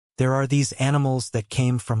There are these animals that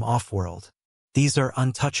came from off-world. These are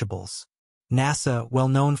untouchables. NASA, well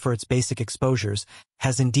known for its basic exposures,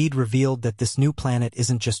 has indeed revealed that this new planet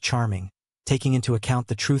isn't just charming, taking into account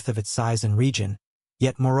the truth of its size and region,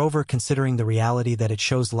 yet moreover considering the reality that it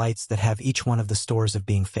shows lights that have each one of the stores of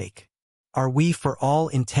being fake. Are we, for all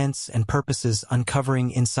intents and purposes,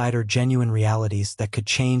 uncovering insider genuine realities that could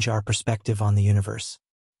change our perspective on the universe?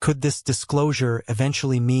 Could this disclosure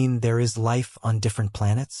eventually mean there is life on different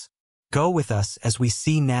planets? Go with us as we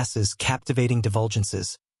see NASA's captivating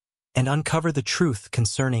divulgences and uncover the truth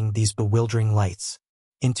concerning these bewildering lights.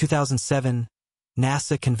 In 2007,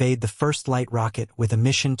 NASA conveyed the first light rocket with a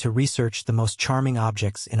mission to research the most charming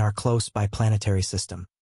objects in our close by planetary system.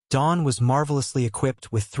 Dawn was marvelously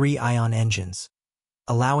equipped with 3 ion engines,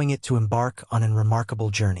 allowing it to embark on a remarkable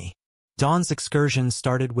journey. Dawn's excursion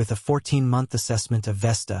started with a 14-month assessment of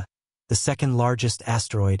Vesta, the second largest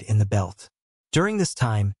asteroid in the belt. During this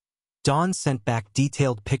time, Dawn sent back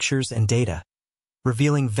detailed pictures and data,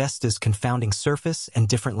 revealing Vesta's confounding surface and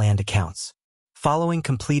different land accounts. Following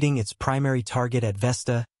completing its primary target at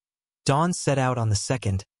Vesta, Dawn set out on the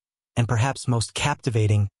second, and perhaps most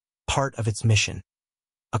captivating, part of its mission: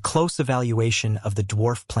 a close evaluation of the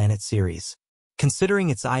dwarf planet Ceres. Considering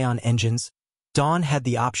its ion engines, Dawn had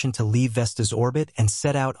the option to leave Vesta's orbit and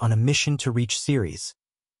set out on a mission to reach Ceres,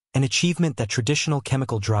 an achievement that traditional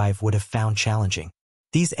chemical drive would have found challenging.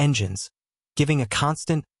 These engines, giving a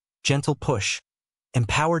constant, gentle push,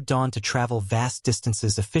 empowered Dawn to travel vast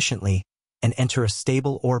distances efficiently and enter a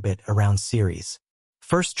stable orbit around Ceres.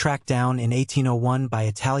 First tracked down in 1801 by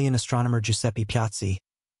Italian astronomer Giuseppe Piazzi,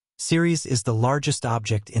 Ceres is the largest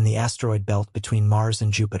object in the asteroid belt between Mars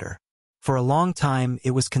and Jupiter. For a long time,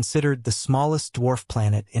 it was considered the smallest dwarf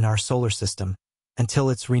planet in our solar system, until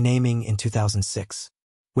its renaming in 2006.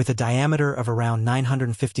 With a diameter of around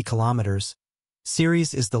 950 kilometers,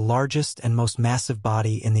 Ceres is the largest and most massive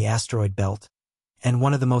body in the asteroid belt, and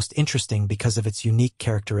one of the most interesting because of its unique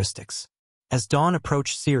characteristics. As Dawn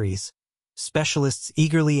approached Ceres, specialists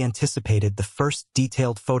eagerly anticipated the first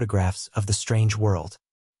detailed photographs of the strange world.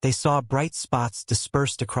 They saw bright spots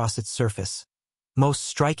dispersed across its surface, most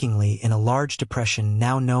strikingly in a large depression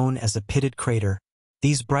now known as a pitted crater.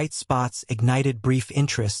 These bright spots ignited brief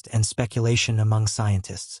interest and speculation among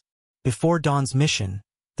scientists. Before Dawn's mission,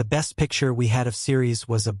 the best picture we had of Ceres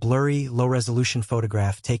was a blurry, low-resolution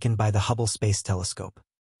photograph taken by the Hubble Space Telescope.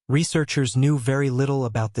 Researchers knew very little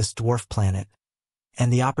about this dwarf planet,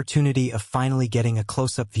 and the opportunity of finally getting a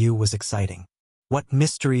close-up view was exciting. What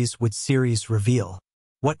mysteries would Ceres reveal?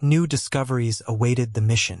 What new discoveries awaited the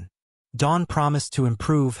mission? Dawn promised to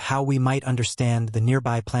improve how we might understand the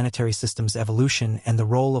nearby planetary system's evolution and the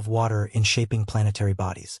role of water in shaping planetary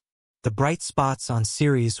bodies. The bright spots on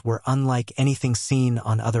Ceres were unlike anything seen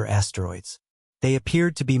on other asteroids. They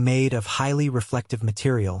appeared to be made of highly reflective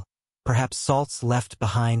material, perhaps salts left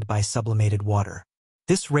behind by sublimated water.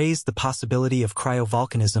 This raised the possibility of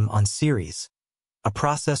cryovolcanism on Ceres, a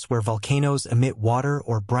process where volcanoes emit water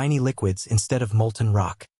or briny liquids instead of molten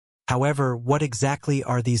rock. However, what exactly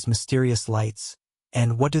are these mysterious lights,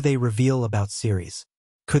 and what do they reveal about Ceres?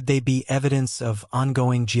 Could they be evidence of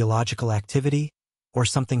ongoing geological activity, or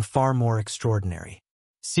something far more extraordinary?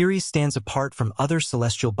 Ceres stands apart from other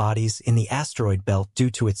celestial bodies in the asteroid belt due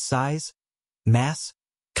to its size, mass,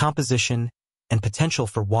 composition, and potential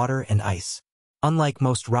for water and ice. Unlike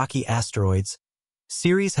most rocky asteroids,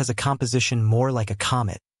 Ceres has a composition more like a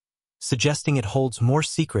comet, suggesting it holds more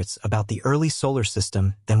secrets about the early solar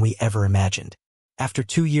system than we ever imagined. After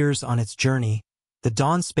 2 years on its journey, the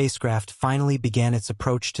Dawn spacecraft finally began its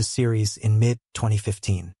approach to Ceres in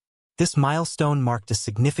mid-2015. This milestone marked a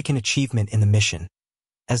significant achievement in the mission,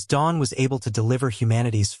 as Dawn was able to deliver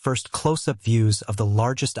humanity's first close-up views of the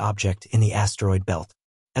largest object in the asteroid belt.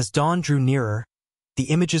 As Dawn drew nearer, the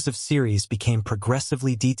images of Ceres became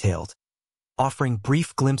progressively detailed, offering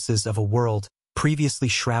brief glimpses of a world previously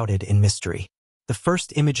shrouded in mystery. The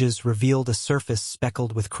first images revealed a surface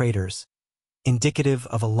speckled with craters, indicative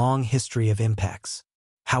of a long history of impacts.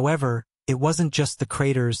 However, it wasn't just the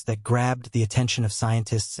craters that grabbed the attention of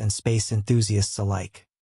scientists and space enthusiasts alike.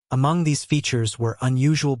 Among these features were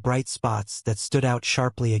unusual bright spots that stood out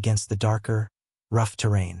sharply against the darker, rough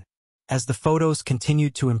terrain. As the photos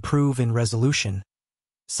continued to improve in resolution,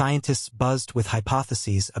 scientists buzzed with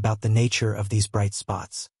hypotheses about the nature of these bright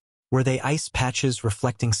spots. Were they ice patches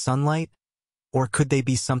reflecting sunlight, or could they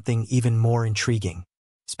be something even more intriguing?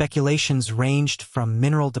 Speculations ranged from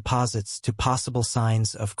mineral deposits to possible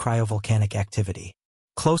signs of cryovolcanic activity.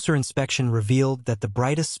 Closer inspection revealed that the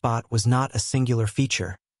brightest spot was not a singular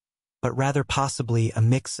feature, but rather possibly a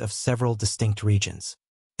mix of several distinct regions.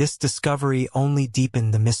 This discovery only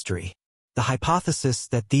deepened the mystery. The hypothesis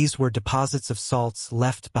that these were deposits of salts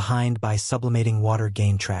left behind by sublimating water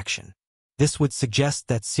gained traction. This would suggest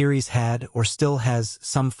that Ceres had or still has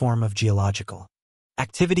some form of geological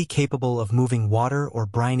activity capable of moving water or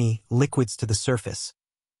briny liquids to the surface,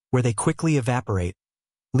 where they quickly evaporate,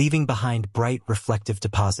 leaving behind bright reflective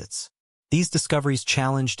deposits. These discoveries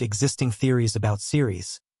challenged existing theories about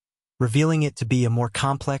Ceres, revealing it to be a more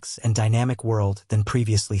complex and dynamic world than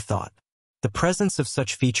previously thought. The presence of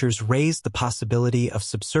such features raised the possibility of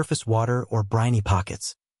subsurface water or briny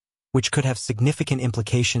pockets, which could have significant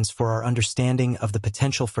implications for our understanding of the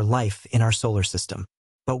potential for life in our solar system.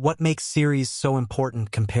 But what makes Ceres so important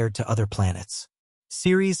compared to other planets?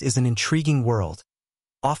 Ceres is an intriguing world,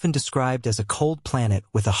 often described as a cold planet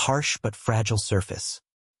with a harsh but fragile surface.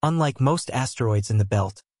 Unlike most asteroids in the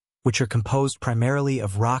belt, which are composed primarily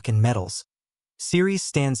of rock and metals, Ceres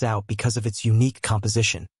stands out because of its unique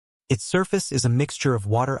composition. Its surface is a mixture of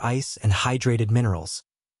water ice and hydrated minerals,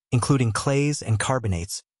 including clays and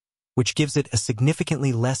carbonates, which gives it a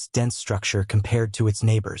significantly less dense structure compared to its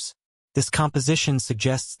neighbors. This composition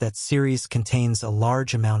suggests that Ceres contains a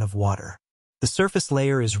large amount of water. The surface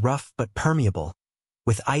layer is rough but permeable,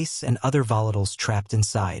 with ice and other volatiles trapped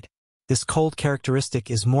inside. This cold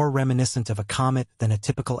characteristic is more reminiscent of a comet than a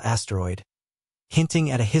typical asteroid,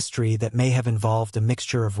 hinting at a history that may have involved a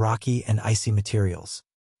mixture of rocky and icy materials.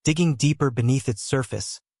 Digging deeper beneath its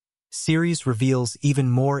surface, Ceres reveals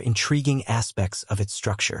even more intriguing aspects of its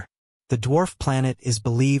structure. The dwarf planet is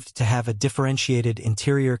believed to have a differentiated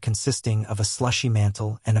interior consisting of a slushy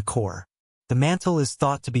mantle and a core. The mantle is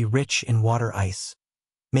thought to be rich in water ice,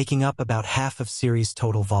 making up about half of Ceres'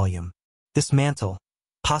 total volume. This mantle,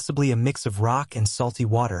 possibly a mix of rock and salty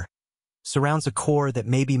water, surrounds a core that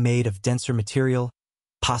may be made of denser material,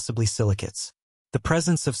 possibly silicates. The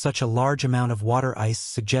presence of such a large amount of water ice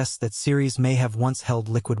suggests that Ceres may have once held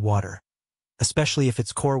liquid water, especially if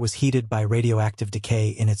its core was heated by radioactive decay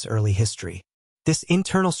in its early history. This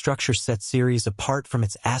internal structure sets Ceres apart from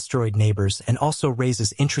its asteroid neighbors and also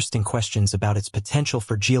raises interesting questions about its potential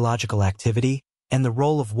for geological activity and the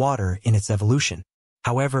role of water in its evolution.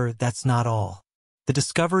 However, that's not all. The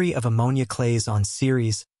discovery of ammonia clays on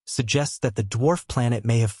Ceres suggests that the dwarf planet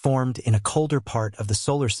may have formed in a colder part of the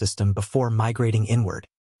solar system before migrating inward.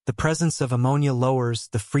 The presence of ammonia lowers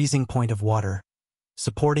the freezing point of water,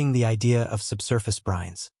 supporting the idea of subsurface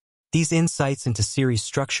brines. These insights into Ceres'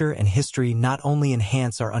 structure and history not only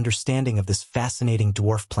enhance our understanding of this fascinating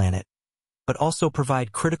dwarf planet, but also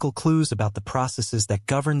provide critical clues about the processes that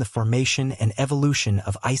govern the formation and evolution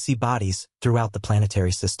of icy bodies throughout the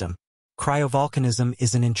planetary system. Cryovolcanism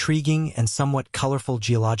is an intriguing and somewhat colorful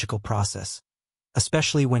geological process,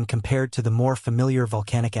 especially when compared to the more familiar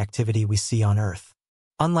volcanic activity we see on Earth.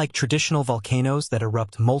 Unlike traditional volcanoes that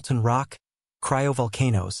erupt molten rock,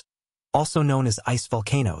 cryovolcanoes, also known as ice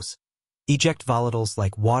volcanoes, eject volatiles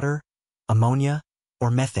like water, ammonia,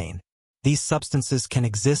 or methane. These substances can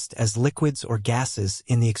exist as liquids or gases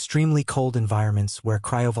in the extremely cold environments where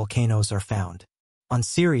cryovolcanoes are found. On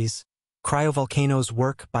Ceres, cryovolcanoes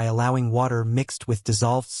work by allowing water mixed with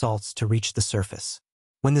dissolved salts to reach the surface.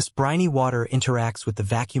 When this briny water interacts with the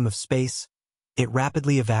vacuum of space, it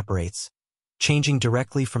rapidly evaporates, changing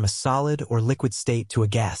directly from a solid or liquid state to a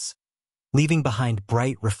gas, leaving behind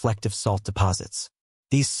bright reflective salt deposits.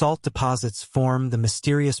 These salt deposits form the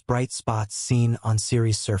mysterious bright spots seen on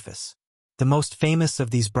Ceres' surface. The most famous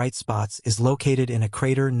of these bright spots is located in a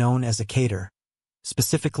crater known as a crater,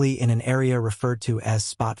 specifically in an area referred to as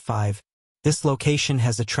Spot 5. This location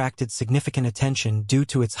has attracted significant attention due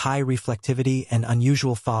to its high reflectivity and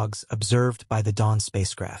unusual fogs observed by the Dawn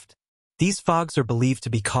spacecraft. These fogs are believed to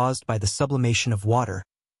be caused by the sublimation of water,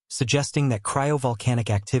 suggesting that cryovolcanic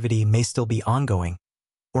activity may still be ongoing,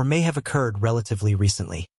 or may have occurred relatively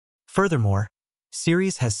recently. Furthermore,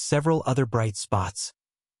 Ceres has several other bright spots,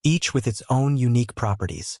 each with its own unique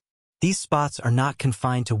properties. These spots are not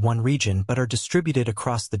confined to one region but are distributed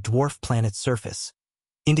across the dwarf planet's surface,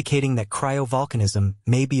 indicating that cryovolcanism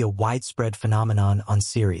may be a widespread phenomenon on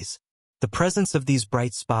Ceres. The presence of these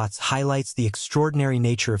bright spots highlights the extraordinary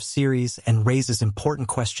nature of Ceres and raises important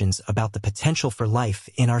questions about the potential for life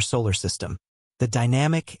in our solar system. The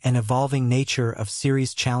dynamic and evolving nature of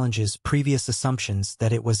Ceres challenges previous assumptions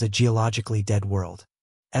that it was a geologically dead world.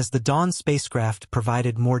 As the Dawn spacecraft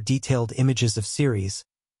provided more detailed images of Ceres,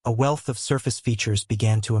 a wealth of surface features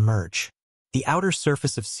began to emerge. The outer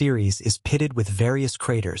surface of Ceres is pitted with various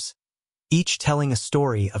craters, each telling a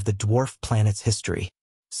story of the dwarf planet's history.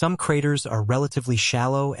 Some craters are relatively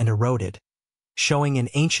shallow and eroded, showing an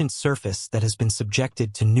ancient surface that has been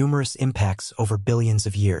subjected to numerous impacts over billions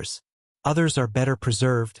of years. Others are better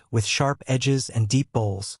preserved, with sharp edges and deep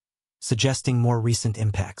bowls, suggesting more recent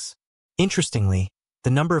impacts. Interestingly,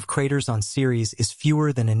 the number of craters on Ceres is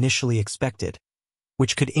fewer than initially expected,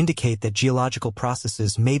 which could indicate that geological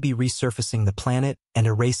processes may be resurfacing the planet and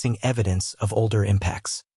erasing evidence of older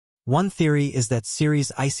impacts. One theory is that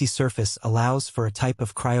Ceres' icy surface allows for a type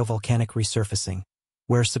of cryovolcanic resurfacing,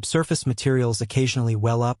 where subsurface materials occasionally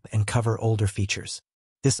well up and cover older features.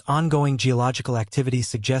 This ongoing geological activity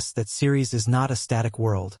suggests that Ceres is not a static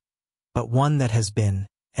world, but one that has been,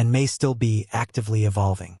 and may still be, actively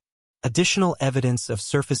evolving. Additional evidence of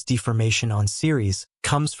surface deformation on Ceres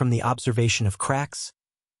comes from the observation of cracks,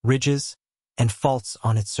 ridges, and faults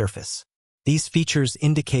on its surface. These features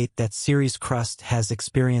indicate that Ceres' crust has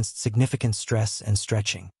experienced significant stress and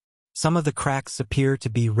stretching. Some of the cracks appear to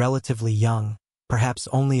be relatively young, perhaps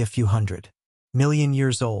only a few hundred million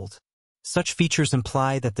years old. Such features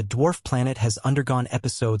imply that the dwarf planet has undergone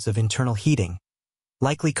episodes of internal heating,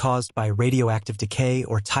 likely caused by radioactive decay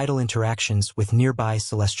or tidal interactions with nearby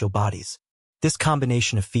celestial bodies. This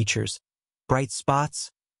combination of features, bright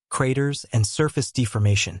spots, craters, and surface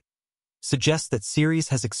deformation, suggests that Ceres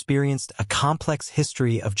has experienced a complex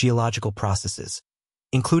history of geological processes,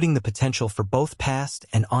 including the potential for both past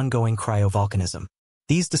and ongoing cryovolcanism.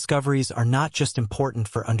 These discoveries are not just important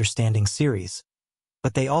for understanding Ceres,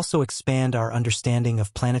 but they also expand our understanding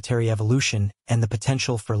of planetary evolution and the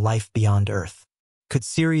potential for life beyond Earth. Could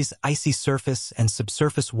Ceres' icy surface and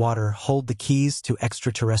subsurface water hold the keys to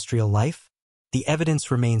extraterrestrial life? The evidence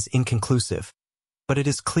remains inconclusive, but it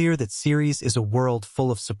is clear that Ceres is a world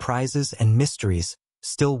full of surprises and mysteries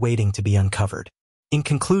still waiting to be uncovered. In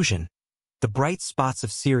conclusion, the bright spots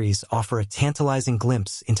of Ceres offer a tantalizing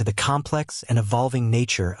glimpse into the complex and evolving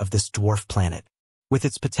nature of this dwarf planet. With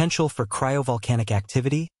its potential for cryovolcanic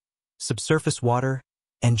activity, subsurface water,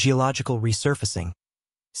 and geological resurfacing,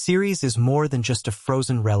 Ceres is more than just a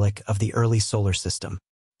frozen relic of the early solar system.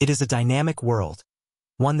 It is a dynamic world,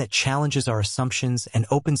 one that challenges our assumptions and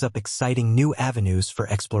opens up exciting new avenues for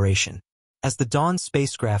exploration. As the Dawn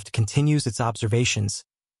spacecraft continues its observations,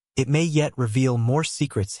 it may yet reveal more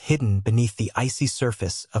secrets hidden beneath the icy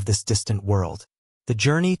surface of this distant world. The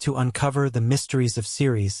journey to uncover the mysteries of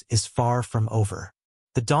Ceres is far from over.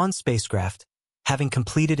 The Dawn spacecraft, having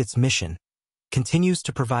completed its mission, continues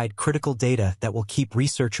to provide critical data that will keep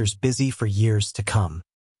researchers busy for years to come.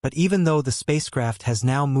 But even though the spacecraft has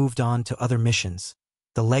now moved on to other missions,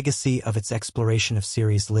 the legacy of its exploration of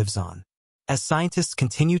Ceres lives on. As scientists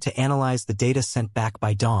continue to analyze the data sent back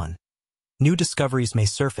by Dawn, new discoveries may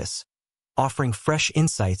surface, offering fresh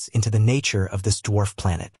insights into the nature of this dwarf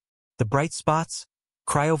planet. The bright spots,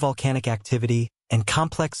 cryovolcanic activity, and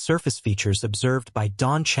complex surface features observed by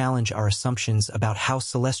Dawn challenge our assumptions about how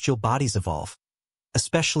celestial bodies evolve,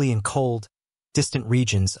 especially in cold, distant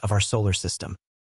regions of our solar system.